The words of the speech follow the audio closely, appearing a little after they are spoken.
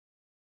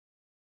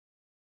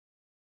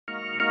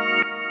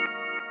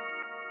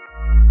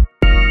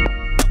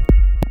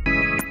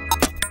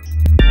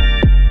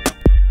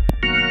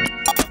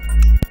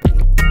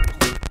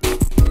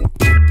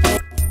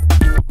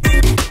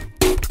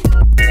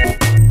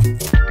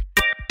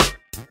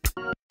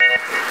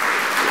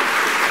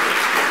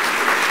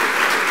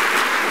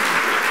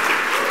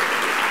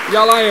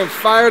Y'all, I am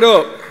fired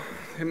up.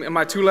 Am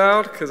I too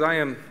loud? Because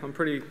I'm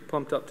pretty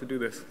pumped up to do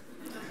this.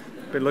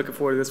 Been looking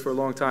forward to this for a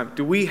long time.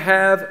 Do we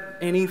have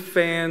any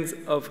fans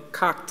of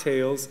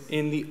cocktails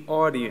in the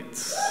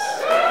audience?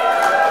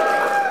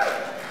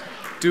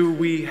 Do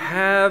we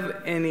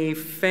have any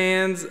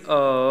fans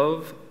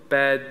of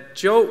bad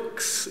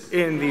jokes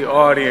in the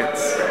audience?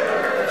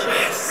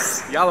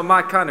 Yes, y'all are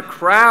my kind of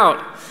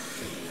crowd.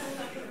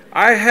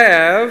 I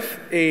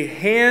have a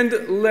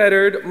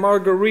hand-lettered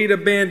margarita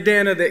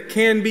bandana that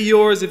can be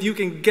yours if you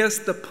can guess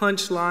the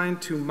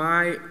punchline to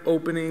my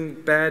opening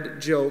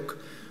bad joke.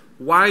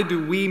 Why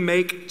do we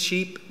make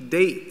cheap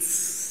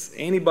dates?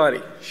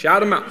 Anybody? Shout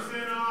them out.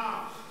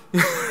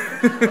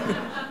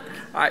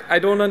 I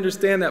don't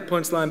understand that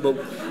punchline,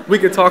 but we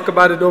could talk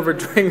about it over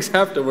drinks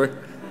afterward.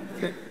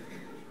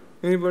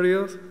 Anybody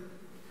else?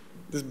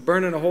 Just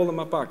burning a hole in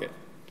my pocket.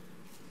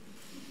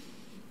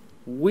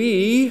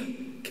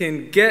 We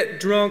can get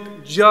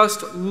drunk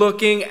just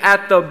looking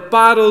at the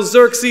bottle.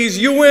 Xerxes,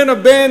 you win a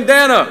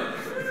bandana.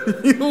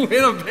 You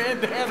win a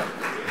bandana.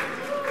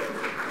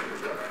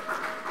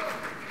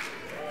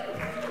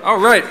 All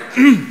right.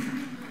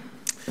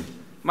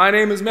 My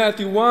name is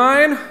Matthew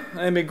Wyne.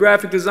 I am a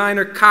graphic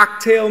designer,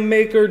 cocktail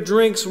maker,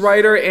 drinks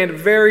writer, and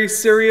very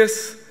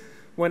serious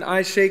when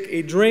I shake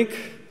a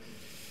drink.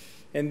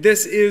 And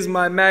this is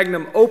my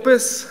magnum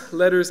opus,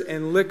 Letters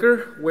and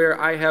Liquor, where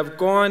I have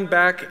gone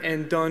back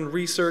and done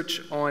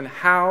research on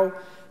how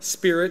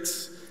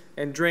spirits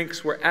and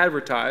drinks were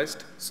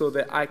advertised so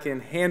that I can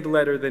hand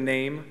letter the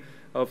name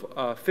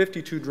of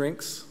 52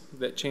 drinks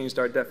that changed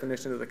our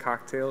definition of the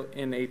cocktail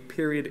in a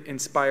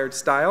period-inspired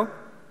style.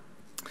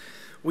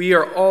 We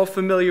are all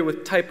familiar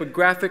with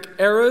typographic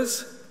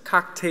eras.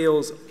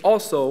 Cocktails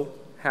also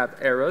have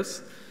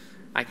eras.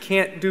 I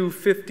can't do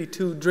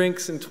 52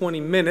 drinks in 20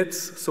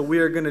 minutes, so we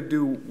are going to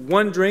do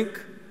one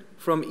drink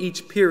from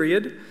each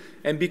period.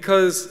 And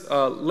because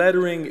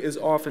lettering is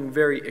often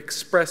very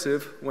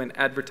expressive when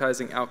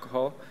advertising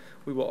alcohol,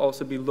 we will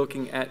also be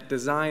looking at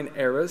design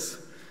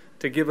eras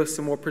to give us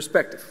some more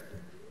perspective.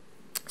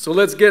 So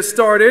let's get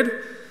started.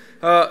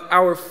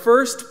 Our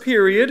first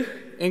period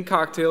in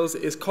cocktails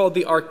is called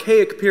the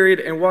archaic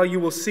period, and while you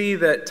will see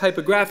that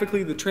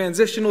typographically the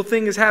transitional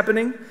thing is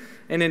happening,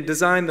 and in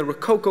design the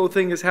Rococo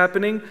thing is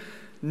happening,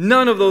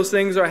 none of those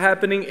things are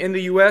happening in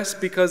the US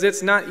because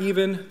it's not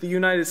even the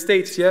United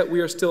States yet. We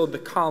are still the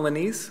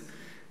colonies,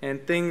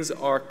 and things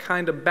are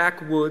kind of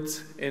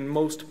backwoods in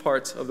most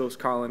parts of those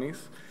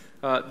colonies.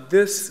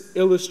 This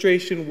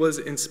illustration was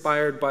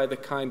inspired by the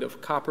kind of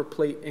copper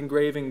plate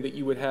engraving that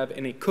you would have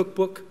in a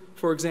cookbook,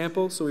 for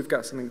example. So we've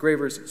got some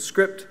engraver's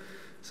script,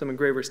 some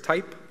engraver's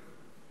type.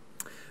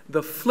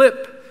 The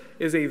flip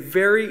is a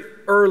very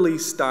early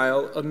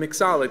style of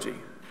mixology.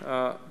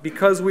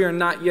 Because we are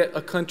not yet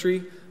a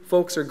country,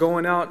 folks are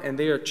going out and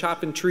they are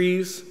chopping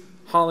trees,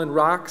 hauling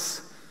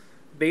rocks.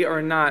 They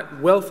are not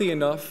wealthy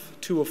enough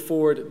to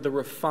afford the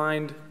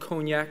refined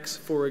cognacs,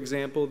 for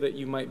example, that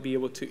you might be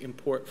able to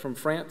import from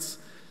France.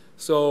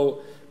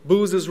 So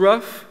booze is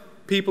rough,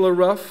 people are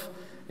rough,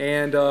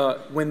 and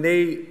when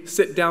they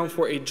sit down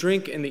for a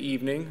drink in the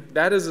evening,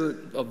 that is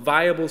a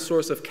viable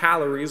source of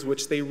calories,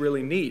 which they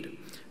really need.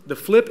 The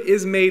flip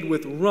is made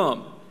with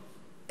rum,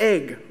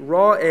 egg,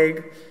 raw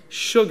egg,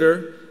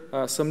 sugar,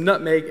 some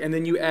nutmeg, and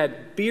then you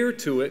add beer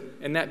to it,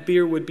 and that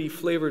beer would be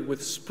flavored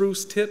with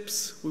spruce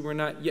tips. We were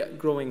not yet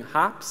growing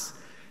hops.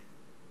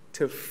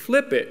 To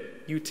flip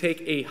it, you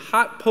take a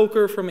hot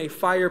poker from a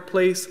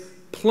fireplace,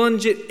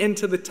 plunge it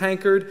into the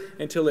tankard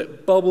until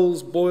it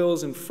bubbles,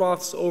 boils, and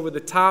froths over the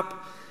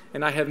top.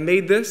 And I have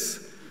made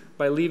this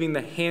by leaving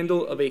the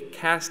handle of a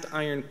cast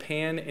iron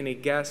pan in a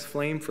gas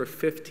flame for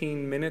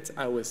 15 minutes.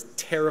 I was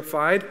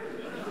terrified.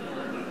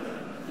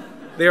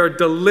 They are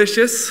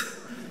delicious.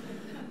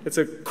 It's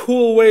a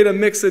cool way to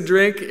mix a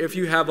drink if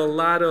you have a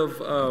lot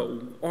of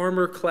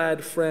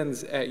armor-clad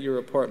friends at your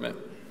apartment.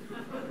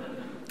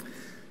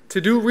 To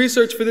do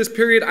research for this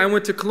period, I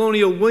went to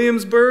Colonial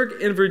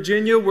Williamsburg in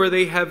Virginia, where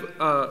they have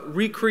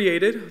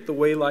recreated the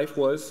way life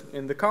was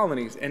in the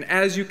colonies. And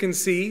as you can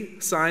see,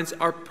 signs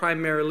are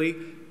primarily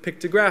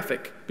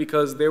pictographic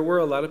because there were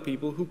a lot of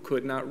people who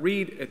could not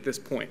read at this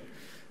point.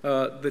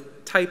 The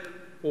type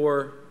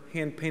or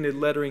hand-painted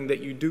lettering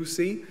that you do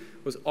see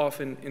was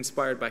often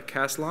inspired by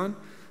Caslon.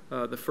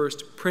 The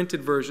first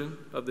printed version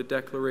of the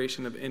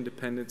Declaration of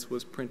Independence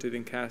was printed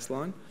in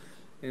Caslon.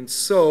 And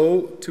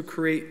so, to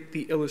create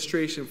the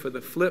illustration for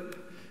the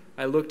flip,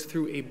 I looked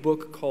through a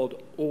book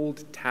called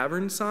Old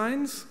Tavern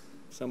Signs.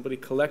 Somebody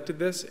collected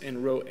this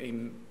and wrote a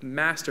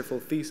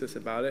masterful thesis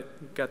about it.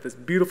 We've got this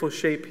beautiful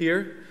shape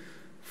here,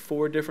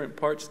 4 different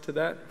parts to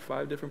that,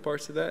 5 different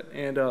parts to that,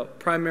 and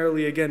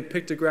primarily, again,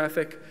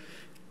 pictographic,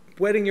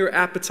 whetting your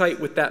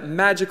appetite with that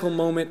magical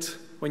moment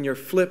when your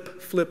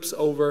flip flips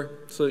over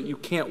so that you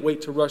can't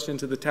wait to rush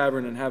into the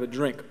tavern and have a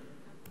drink.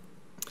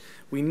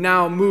 We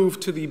now move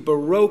to the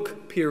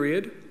Baroque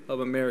period of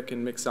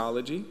American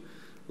mixology.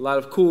 A lot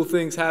of cool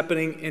things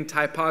happening in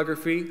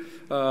typography.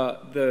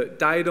 The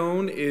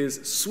didone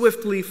is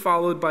swiftly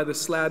followed by the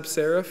slab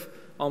serif,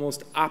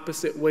 almost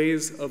opposite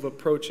ways of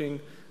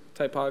approaching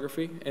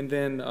typography, and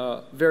then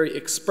very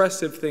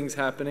expressive things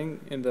happening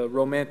in the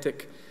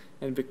Romantic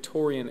and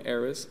Victorian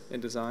eras in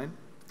design.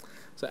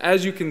 So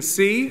as you can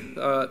see,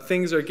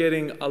 things are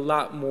getting a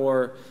lot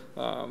more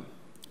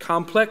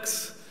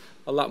complex,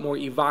 a lot more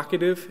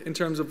evocative in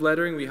terms of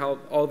lettering. We have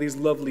all these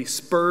lovely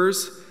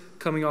spurs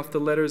coming off the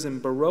letters in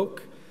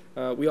Baroque.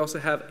 We also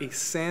have a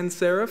sans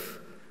serif.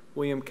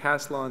 William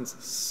Castellan's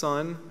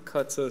son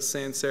cuts a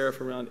sans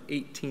serif around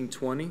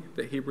 1820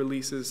 that he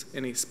releases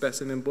in a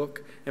specimen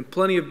book, and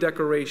plenty of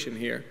decoration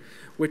here,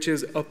 which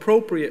is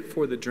appropriate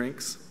for the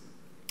drinks,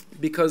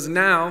 because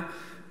now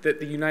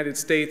that the United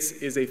States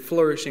is a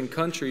flourishing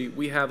country,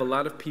 we have a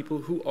lot of people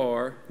who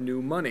are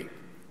new money,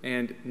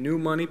 and new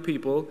money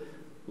people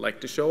like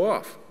to show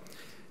off.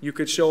 You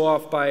could show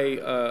off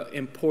by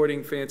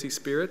importing fancy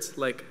spirits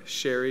like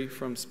sherry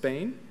from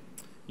Spain.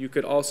 You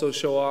could also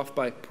show off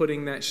by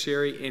putting that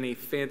sherry in a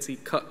fancy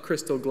cut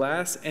crystal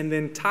glass and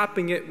then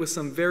topping it with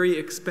some very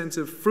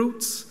expensive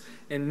fruits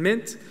and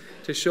mint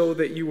to show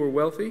that you were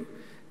wealthy.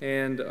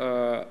 And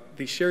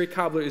the sherry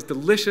cobbler is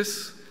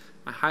delicious.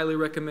 I highly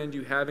recommend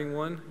you having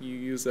one. You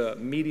use a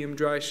medium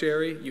dry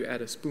sherry, you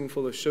add a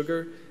spoonful of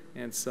sugar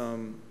and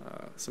some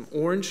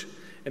orange,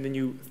 and then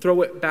you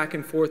throw it back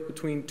and forth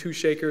between two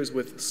shakers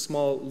with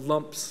small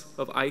lumps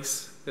of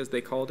ice, as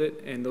they called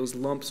it, and those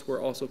lumps were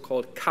also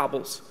called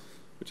cobbles,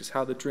 which is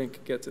how the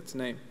drink gets its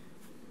name.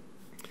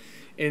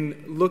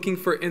 In looking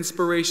for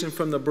inspiration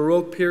from the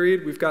Baroque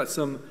period, we've got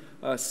some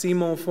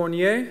Simon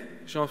Fournier,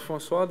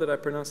 Jean-François, did I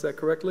pronounce that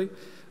correctly?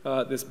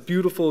 This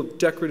beautiful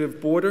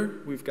decorative border.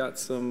 We've got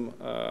some,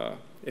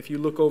 if you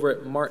look over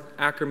at Mart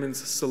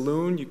Ackerman's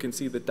Saloon, you can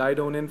see the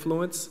Didone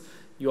influence.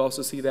 You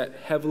also see that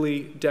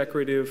heavily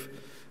decorative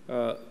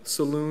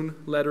saloon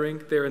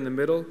lettering there in the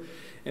middle.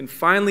 And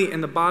finally,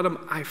 in the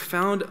bottom, I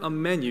found a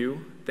menu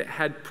that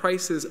had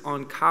prices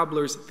on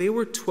cobblers. They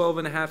were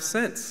 12.5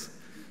 cents.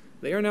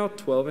 They are now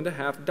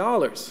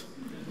 $12.50.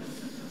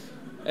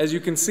 As you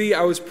can see,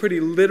 I was pretty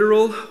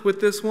literal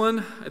with this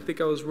one. I think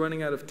I was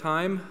running out of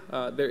time.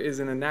 There is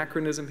an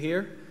anachronism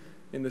here.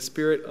 In the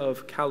spirit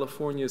of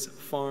California's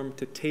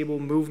farm-to-table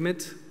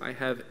movement, I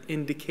have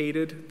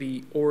indicated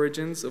the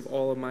origins of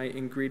all of my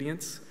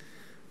ingredients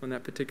on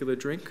that particular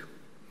drink.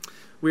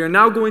 We are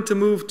now going to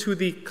move to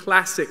the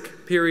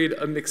classic period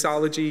of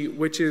mixology,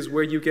 which is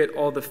where you get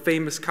all the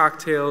famous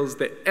cocktails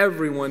that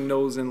everyone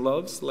knows and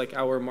loves, like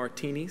our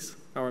martinis,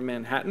 our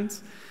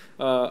Manhattans.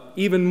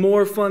 Even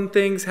more fun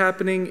things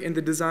happening in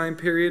the design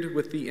period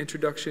with the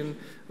introduction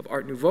of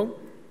Art Nouveau.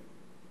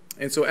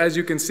 And so as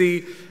you can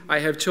see, I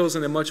have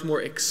chosen a much more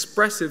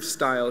expressive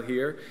style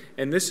here,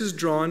 and this is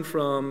drawn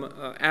from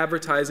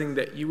advertising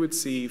that you would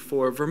see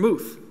for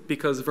vermouth,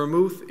 because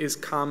vermouth is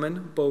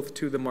common both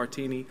to the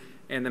martini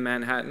and the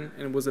Manhattan,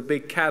 and was a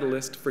big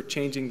catalyst for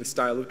changing the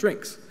style of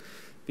drinks.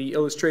 The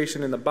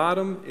illustration in the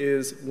bottom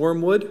is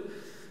wormwood.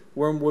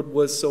 Wormwood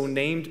was so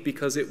named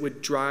because it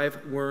would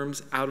drive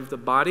worms out of the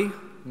body.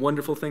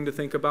 Wonderful thing to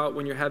think about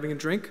when you're having a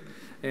drink.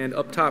 And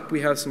up top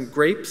we have some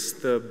grapes,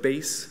 the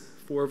base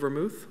for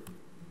vermouth.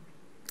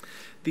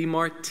 The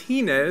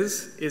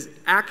Martinez is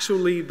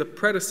actually the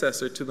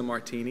predecessor to the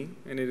martini,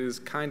 and it is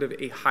kind of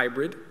a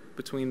hybrid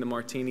between the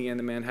martini and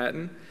the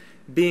Manhattan,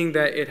 being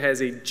that it has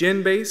a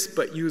gin base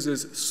but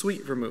uses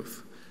sweet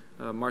vermouth.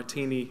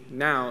 Martini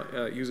now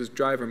uses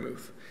dry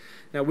vermouth.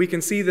 Now we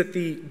can see that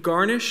the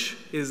garnish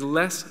is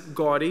less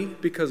gaudy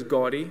because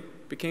gaudy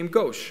became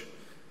gauche.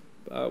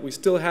 We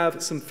still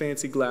have some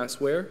fancy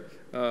glassware,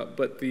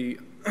 but the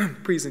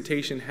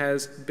presentation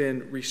has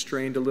been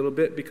restrained a little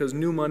bit because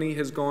new money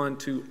has gone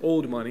to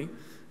old money,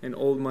 and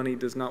old money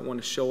does not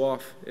want to show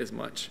off as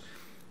much.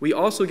 We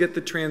also get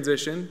the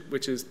transition,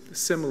 which is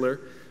similar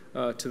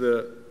to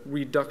the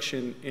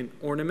reduction in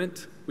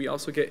ornament. We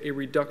also get a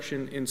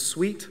reduction in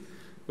sweet,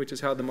 which is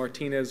how the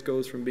Martinez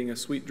goes from being a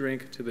sweet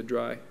drink to the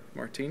dry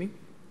martini.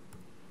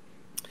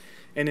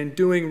 And in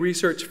doing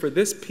research for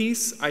this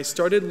piece, I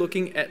started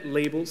looking at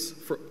labels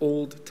for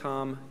Old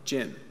Tom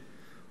Gin.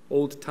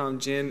 Old Tom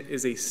Gin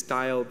is a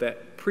style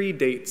that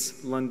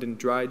predates London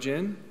Dry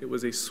Gin. It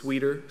was a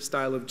sweeter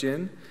style of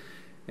gin.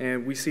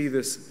 And we see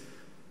this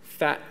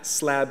fat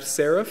slab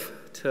serif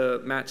to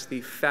match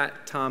the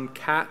fat Tom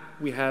cat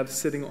we have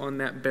sitting on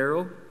that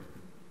barrel.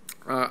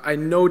 I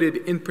noted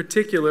in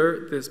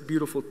particular this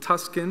beautiful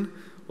Tuscan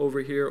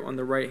over here on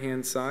the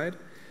right-hand side.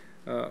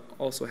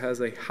 Also has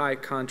a high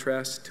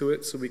contrast to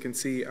it, so we can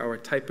see our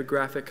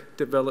typographic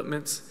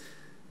developments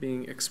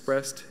being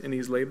expressed in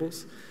these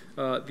labels.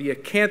 The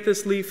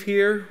acanthus leaf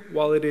here,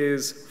 while it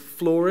is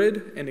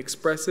florid and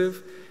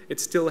expressive, it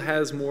still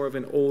has more of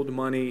an old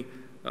money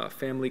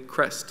family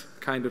crest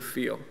kind of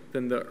feel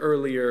than the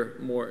earlier,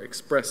 more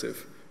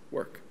expressive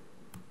work.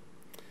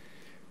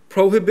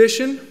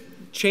 Prohibition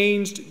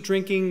changed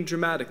drinking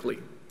dramatically.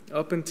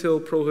 Up until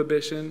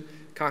Prohibition,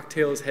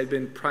 cocktails had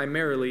been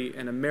primarily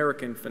an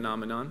American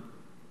phenomenon.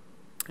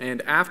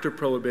 And after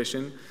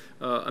Prohibition,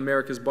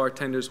 America's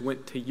bartenders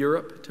went to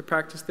Europe to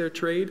practice their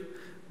trade,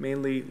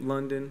 mainly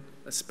London,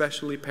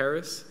 especially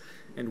Paris.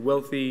 and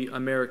wealthy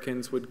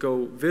Americans would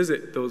go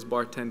visit those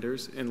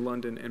bartenders in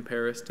London and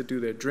Paris to do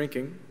their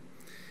drinking.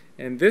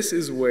 And this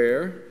is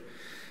where,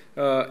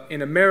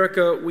 in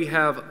America, we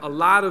have a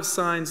lot of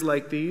signs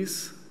like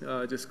these,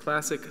 just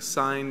classic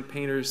sign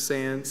painters'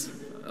 sans.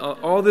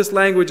 All this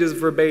language is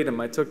verbatim.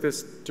 I took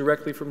this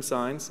directly from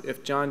signs.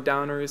 If John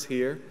Downer is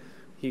here,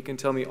 he can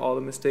tell me all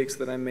the mistakes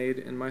that I made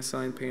in my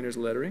sign painter's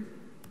lettering.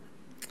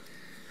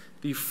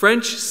 The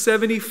French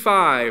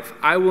 75.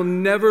 I will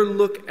never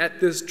look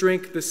at this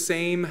drink the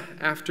same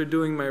after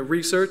doing my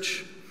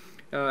research.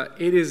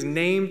 It is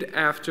named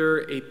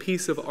after a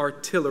piece of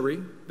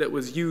artillery that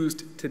was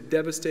used to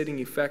devastating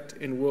effect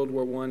in World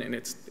War I, and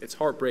it's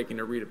heartbreaking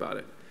to read about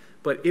it.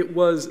 But it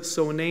was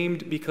so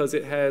named because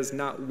it has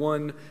not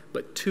one,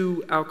 but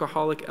two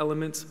alcoholic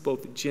elements,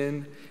 both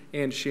gin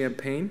and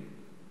champagne.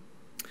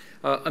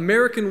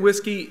 American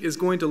whiskey is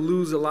going to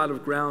lose a lot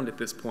of ground at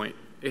this point.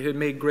 It had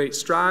made great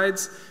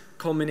strides,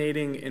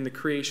 culminating in the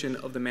creation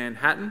of the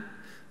Manhattan,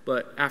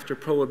 but after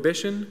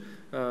Prohibition,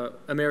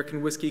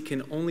 American whiskey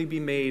can only be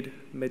made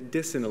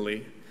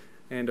medicinally,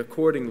 and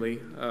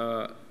accordingly,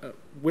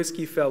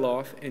 whiskey fell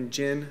off and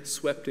gin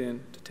swept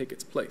in to take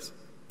its place.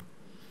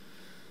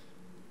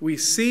 We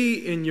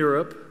see in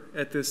Europe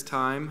at this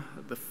time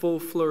the full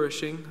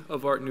flourishing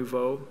of Art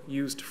Nouveau,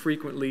 used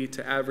frequently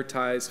to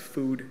advertise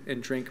food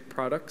and drink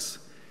products.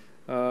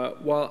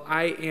 While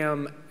I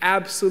am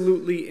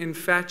absolutely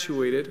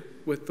infatuated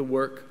with the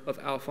work of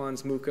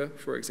Alphonse Mucha,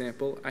 for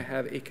example, I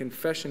have a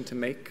confession to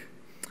make.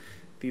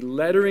 The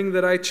lettering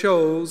that I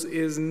chose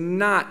is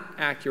not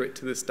accurate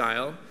to the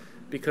style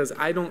because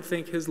I don't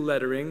think his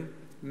lettering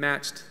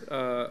matched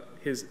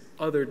his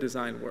other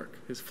design work,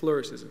 his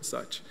flourishes and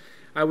such.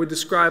 I would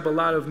describe a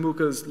lot of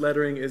Mucha's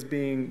lettering as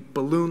being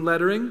balloon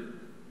lettering,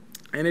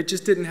 and it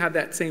just didn't have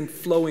that same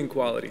flowing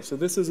quality. So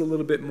this is a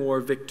little bit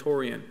more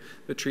Victorian,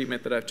 the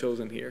treatment that I've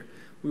chosen here.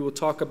 We will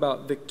talk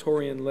about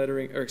Victorian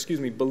lettering, or excuse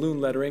me, balloon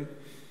lettering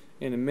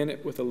in a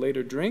minute with a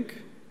later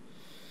drink.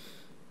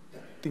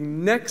 The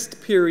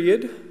next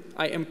period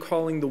I am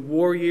calling the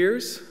war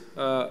years,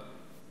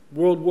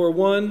 World War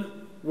I,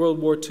 World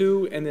War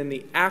II, and then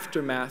the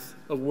aftermath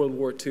of World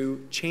War II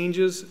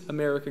changes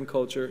American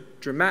culture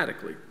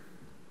dramatically.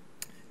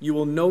 You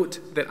will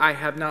note that I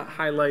have not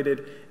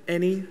highlighted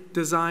any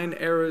design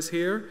eras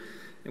here,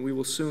 and we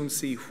will soon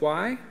see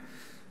why.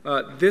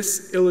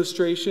 This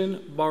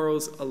illustration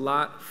borrows a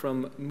lot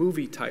from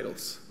movie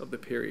titles of the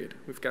period.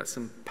 We've got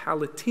some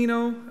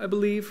Palatino, I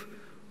believe.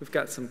 We've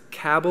got some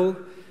Cabell,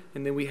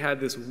 and then we have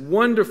this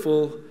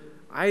wonderful,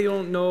 I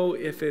don't know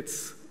if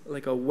it's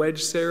like a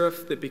wedge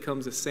serif that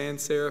becomes a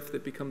sans serif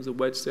that becomes a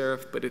wedge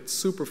serif, but it's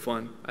super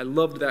fun. I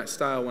loved that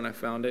style when I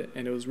found it,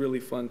 and it was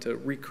really fun to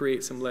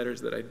recreate some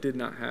letters that I did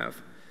not have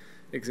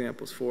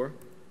examples for.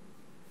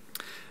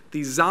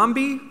 The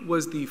Zombie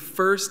was the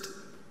first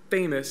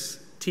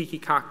famous tiki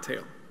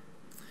cocktail.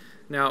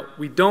 Now,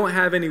 we don't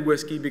have any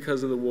whiskey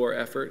because of the war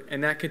effort,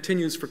 and that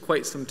continues for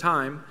quite some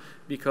time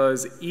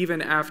because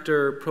even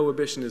after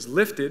Prohibition is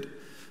lifted,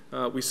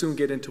 we soon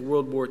get into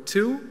World War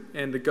II,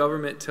 and the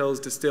government tells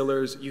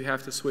distillers you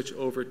have to switch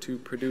over to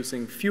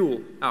producing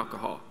fuel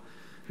alcohol.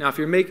 Now, if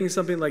you're making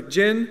something like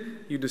gin,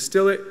 you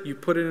distill it, you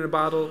put it in a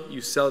bottle,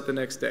 you sell it the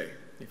next day.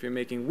 If you're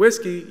making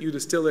whiskey, you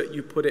distill it,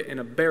 you put it in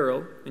a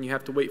barrel, and you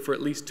have to wait for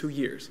at least 2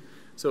 years.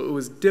 So it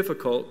was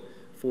difficult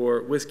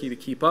for whiskey to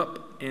keep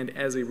up, and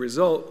as a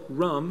result,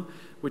 rum,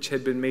 which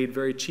had been made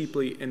very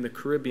cheaply in the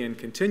Caribbean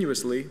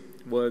continuously,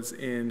 was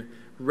in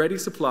ready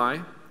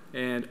supply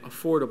and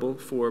affordable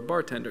for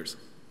bartenders.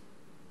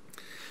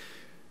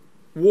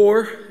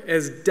 War,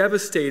 as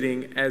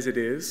devastating as it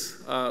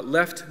is,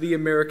 left the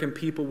American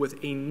people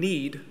with a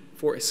need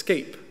for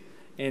escape,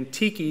 and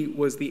tiki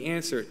was the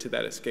answer to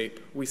that escape.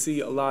 We see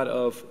a lot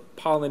of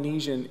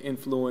Polynesian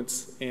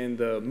influence in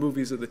the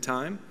movies of the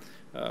time,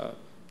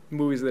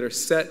 movies that are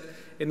set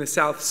in the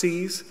South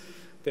Seas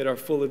that are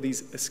full of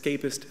these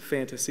escapist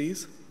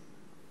fantasies.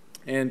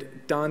 And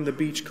Don the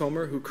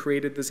Beachcomber, who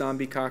created the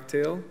zombie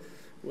cocktail,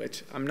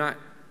 which I'm not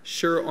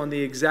sure on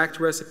the exact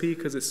recipe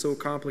because it's so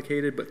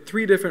complicated, but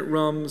 3 different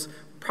rums,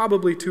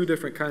 probably 2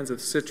 different kinds of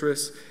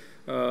citrus,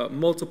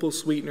 multiple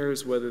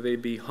sweeteners, whether they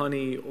be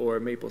honey or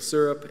maple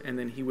syrup, and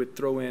then he would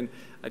throw in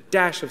a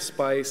dash of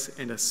spice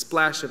and a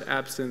splash of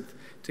absinthe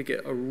to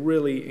get a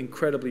really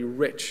incredibly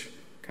rich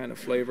kind of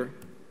flavor.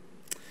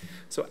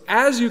 So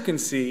as you can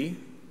see,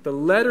 the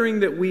lettering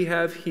that we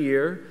have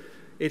here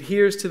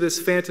adheres to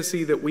this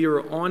fantasy that we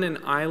are on an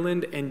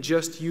island and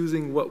just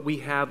using what we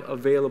have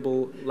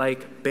available,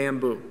 like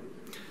bamboo,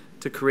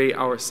 to create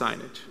our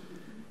signage.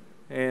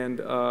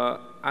 And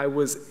I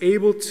was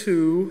able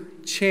to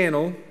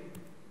channel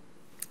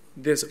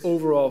this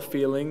overall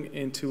feeling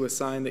into a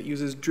sign that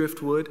uses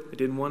driftwood. I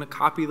didn't want to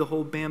copy the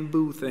whole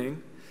bamboo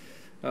thing,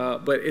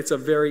 but it's a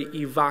very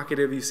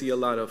evocative, you see a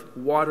lot of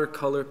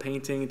watercolor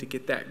painting to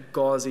get that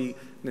gauzy,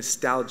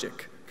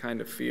 nostalgic kind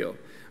of feel,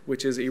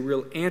 which is a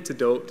real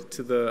antidote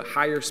to the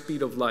higher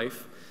speed of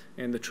life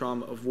and the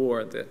trauma of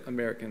war that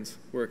Americans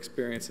were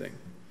experiencing.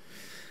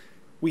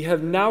 We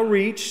have now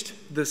reached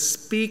the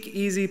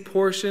speakeasy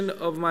portion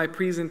of my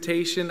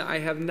presentation. I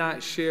have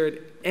not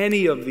shared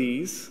any of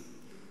these,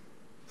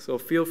 so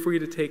feel free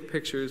to take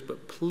pictures,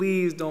 but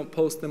please don't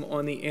post them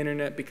on the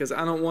internet because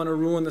I don't want to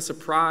ruin the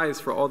surprise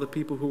for all the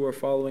people who are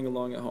following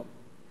along at home.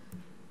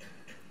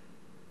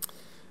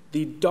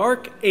 The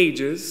dark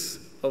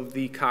ages of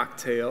the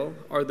cocktail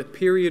are the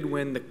period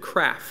when the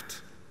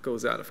craft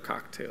goes out of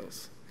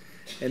cocktails.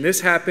 And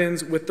this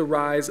happens with the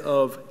rise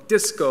of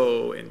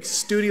disco and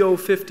Studio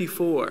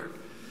 54.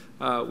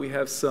 We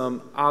have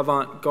some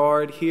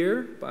avant-garde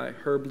here by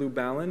Herb Lou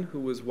Ballin, who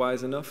was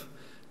wise enough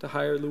to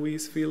hire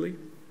Louise Feely.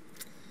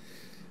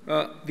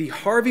 The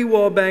Harvey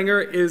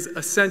Wallbanger is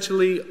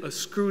essentially a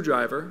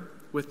screwdriver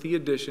with the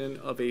addition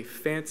of a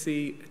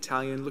fancy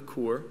Italian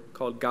liqueur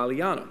called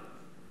Galliano.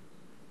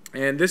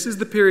 And this is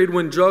the period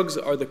when drugs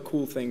are the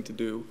cool thing to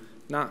do,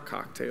 not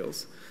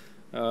cocktails.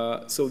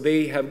 So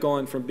they have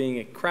gone from being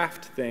a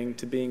craft thing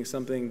to being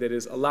something that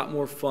is a lot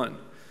more fun.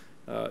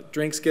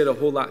 Drinks get a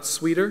whole lot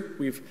sweeter.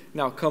 We've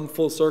now come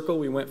full circle.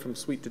 We went from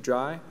sweet to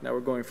dry. Now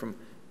we're going from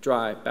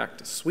dry back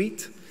to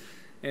sweet.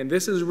 And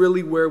this is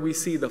really where we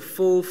see the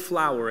full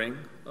flowering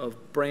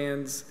of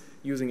brands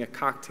using a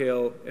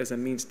cocktail as a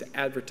means to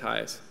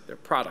advertise their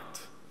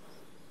product.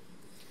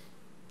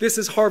 This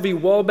is Harvey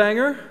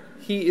Wallbanger.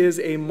 He is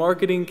a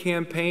marketing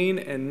campaign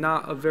and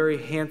not a very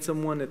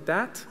handsome one at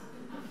that.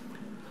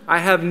 I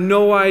have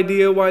no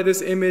idea why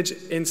this image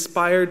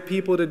inspired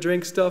people to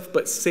drink stuff,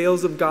 but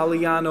sales of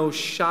Galliano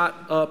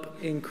shot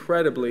up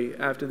incredibly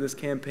after this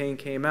campaign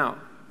came out.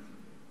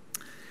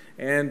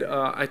 And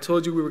I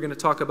told you we were going to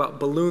talk about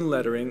balloon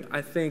lettering.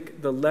 I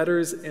think the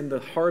letters in the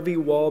Harvey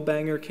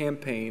Wallbanger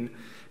campaign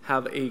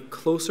have a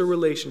closer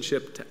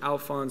relationship to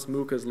Alphonse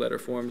Mucha's letter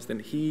forms than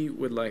he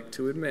would like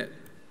to admit.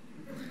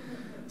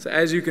 So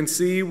as you can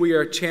see, we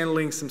are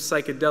channeling some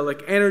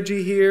psychedelic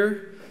energy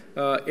here.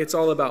 It's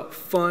all about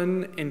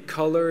fun and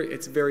color.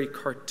 It's very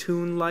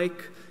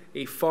cartoon-like,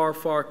 a far,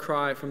 far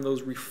cry from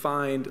those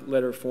refined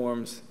letter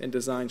forms and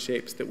design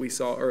shapes that we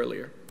saw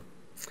earlier.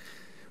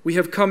 We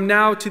have come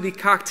now to the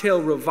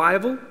cocktail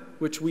revival,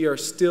 which we are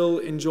still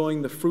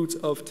enjoying the fruits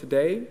of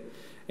today.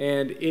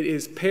 And it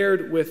is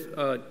paired with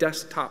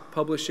desktop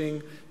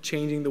publishing,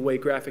 changing the way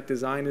graphic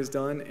design is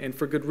done, and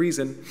for good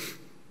reason.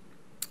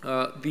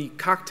 The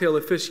cocktail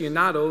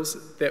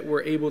aficionados that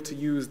were able to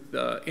use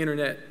the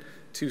internet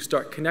to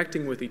start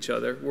connecting with each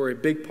other were a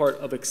big part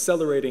of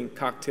accelerating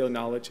cocktail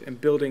knowledge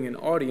and building an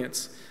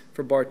audience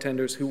for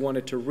bartenders who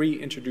wanted to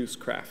reintroduce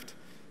craft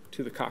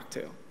to the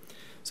cocktail.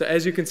 So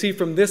as you can see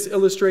from this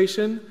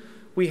illustration,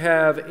 we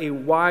have a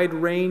wide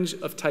range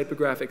of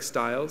typographic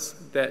styles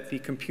that the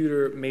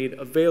computer made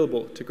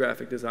available to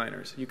graphic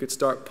designers. You could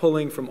start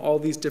pulling from all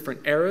these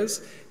different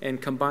eras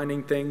and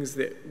combining things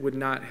that would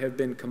not have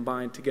been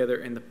combined together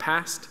in the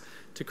past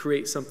to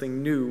create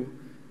something new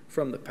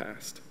from the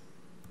past.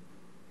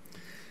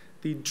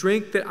 The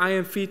drink that I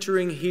am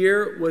featuring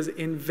here was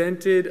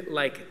invented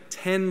like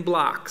 10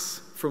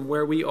 blocks from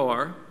where we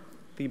are.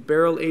 The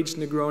barrel-aged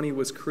Negroni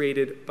was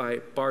created by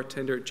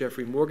bartender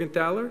Jeffrey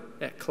Morgenthaler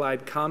at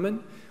Clyde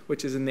Common,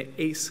 which is in the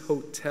Ace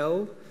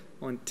Hotel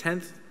on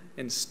 10th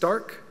and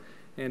Stark.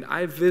 And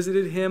I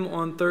visited him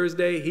on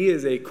Thursday. He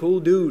is a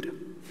cool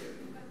dude.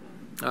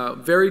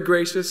 Very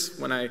gracious.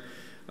 When I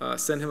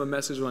sent him a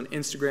message on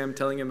Instagram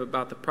telling him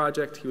about the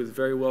project, he was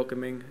very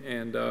welcoming.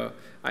 And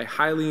I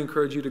highly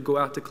encourage you to go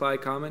out to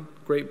Clyde Common.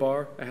 Great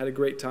bar. I had a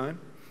great time.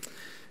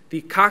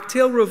 The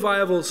cocktail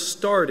revival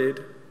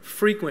started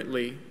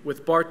frequently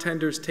with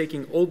bartenders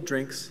taking old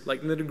drinks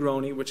like the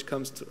Negroni, which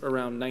comes to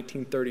around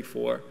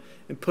 1934,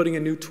 and putting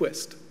a new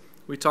twist.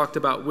 We talked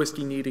about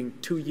whiskey needing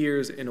 2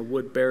 years in a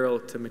wood barrel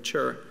to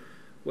mature.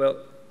 Well,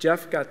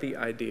 Jeff got the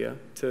idea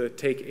to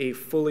take a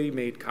fully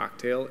made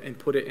cocktail and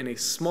put it in a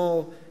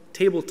small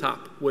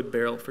tabletop wood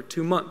barrel for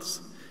 2 months.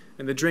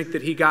 And the drink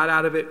that he got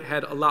out of it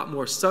had a lot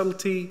more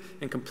subtlety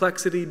and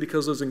complexity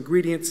because those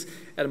ingredients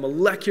at a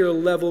molecular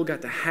level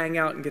got to hang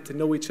out and get to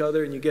know each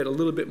other, and you get a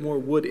little bit more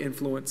wood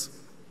influence.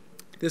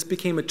 This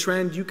became a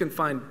trend. You can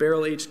find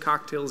barrel-aged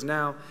cocktails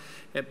now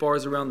at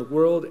bars around the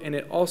world, and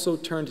it also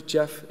turned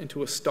Jeff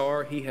into a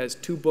star. He has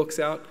 2 books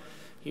out.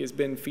 He has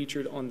been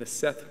featured on the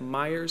Seth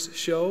Meyers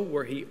show,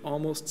 where he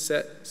almost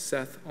set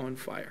Seth on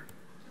fire.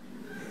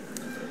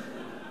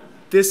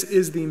 This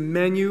is the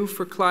menu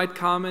for Clyde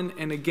Common,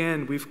 and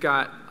again, we've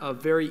got a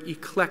very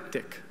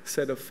eclectic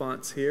set of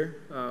fonts here.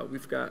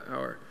 We've got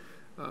our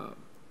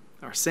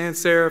sans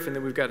serif, and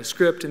then we've got a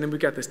script, and then we've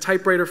got this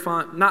typewriter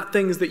font, not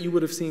things that you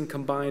would have seen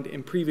combined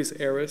in previous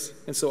eras.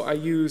 And so I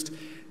used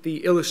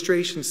the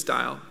illustration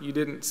style. You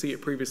didn't see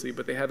it previously,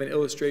 but they have an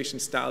illustration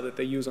style that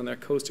they use on their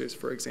coasters,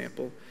 for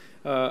example.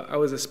 I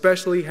was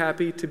especially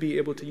happy to be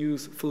able to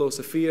use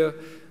Philosophia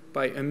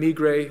by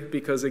Emigre,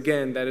 because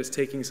again, that is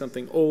taking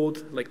something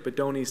old, like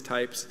Bedoni's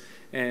types,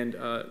 and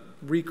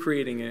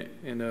recreating it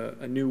in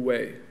a new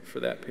way for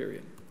that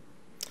period.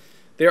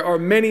 There are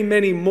many,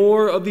 many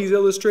more of these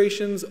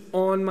illustrations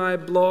on my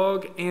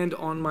blog and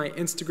on my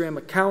Instagram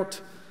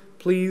account.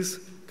 Please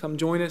Come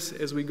join us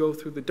as we go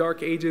through the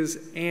Dark Ages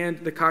and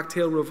the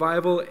Cocktail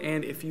Revival.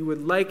 And if you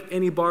would like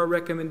any bar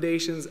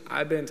recommendations,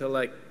 I've been to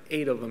like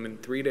 8 of them in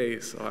 3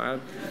 days, so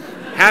I'm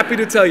happy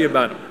to tell you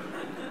about them.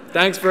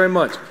 Thanks very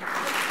much.